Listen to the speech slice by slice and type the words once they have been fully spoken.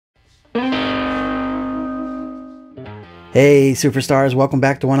Hey superstars, welcome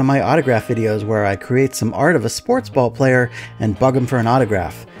back to one of my autograph videos where I create some art of a sports ball player and bug him for an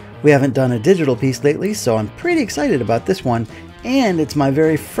autograph. We haven't done a digital piece lately, so I'm pretty excited about this one, and it's my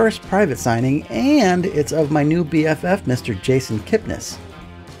very first private signing, and it's of my new BFF, Mr. Jason Kipnis.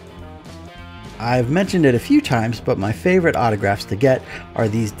 I've mentioned it a few times, but my favorite autographs to get are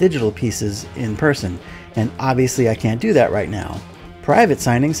these digital pieces in person, and obviously I can't do that right now. Private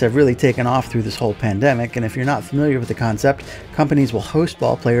signings have really taken off through this whole pandemic, and if you're not familiar with the concept, companies will host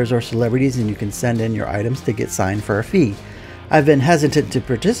ball players or celebrities and you can send in your items to get signed for a fee. I've been hesitant to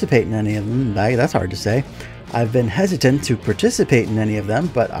participate in any of them. That's hard to say. I've been hesitant to participate in any of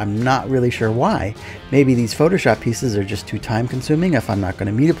them, but I'm not really sure why. Maybe these Photoshop pieces are just too time consuming if I'm not going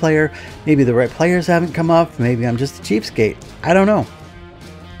to meet a player. Maybe the right players haven't come up. Maybe I'm just a cheapskate. I don't know.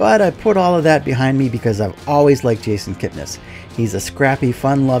 But I put all of that behind me because I've always liked Jason Kipnis. He's a scrappy,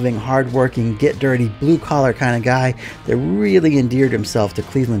 fun-loving, hard-working, get-dirty, blue-collar kind of guy that really endeared himself to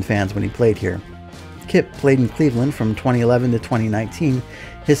Cleveland fans when he played here. Kip played in Cleveland from 2011 to 2019.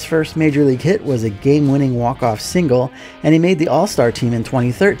 His first major league hit was a game-winning walk-off single, and he made the All-Star team in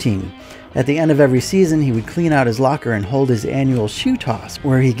 2013. At the end of every season, he would clean out his locker and hold his annual shoe toss,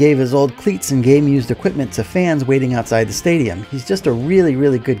 where he gave his old cleats and game-used equipment to fans waiting outside the stadium. He's just a really,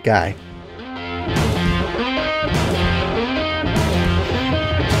 really good guy.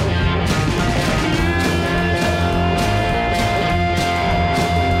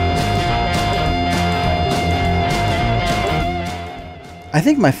 I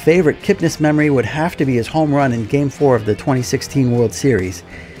think my favorite Kipnis memory would have to be his home run in Game 4 of the 2016 World Series.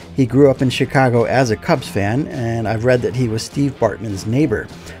 He grew up in Chicago as a Cubs fan, and I've read that he was Steve Bartman's neighbor.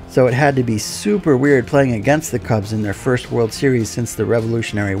 So it had to be super weird playing against the Cubs in their first World Series since the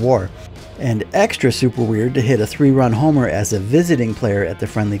Revolutionary War. And extra super weird to hit a 3-run homer as a visiting player at the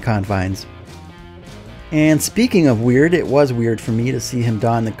friendly confines. And speaking of weird, it was weird for me to see him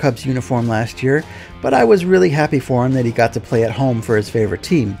don the Cubs uniform last year, but I was really happy for him that he got to play at home for his favorite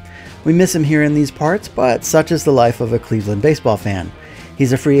team. We miss him here in these parts, but such is the life of a Cleveland baseball fan.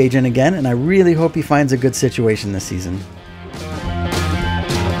 He's a free agent again, and I really hope he finds a good situation this season.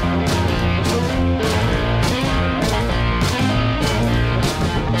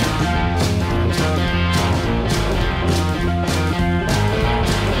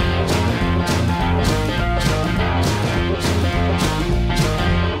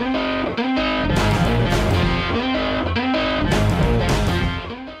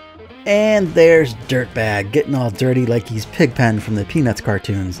 And there's Dirtbag, getting all dirty like he's Pigpen from the Peanuts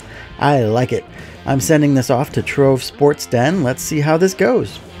cartoons. I like it. I'm sending this off to Trove Sports Den. Let's see how this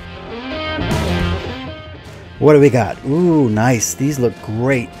goes. What do we got? Ooh, nice. These look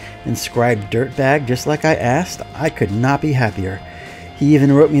great. Inscribed Dirtbag, just like I asked. I could not be happier. He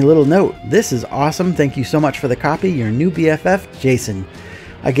even wrote me a little note. This is awesome. Thank you so much for the copy. Your new BFF, Jason.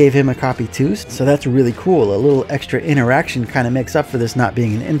 I gave him a copy too, so that's really cool. A little extra interaction kind of makes up for this not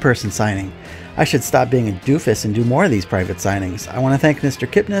being an in-person signing. I should stop being a doofus and do more of these private signings. I want to thank Mr.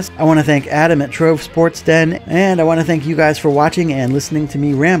 Kipnis, I want to thank Adam at Trove Sports Den, and I want to thank you guys for watching and listening to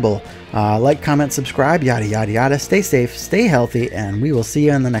me ramble. Like, comment, subscribe, yada yada yada. Stay safe, stay healthy, and we will see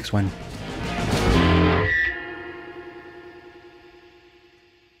you in the next one.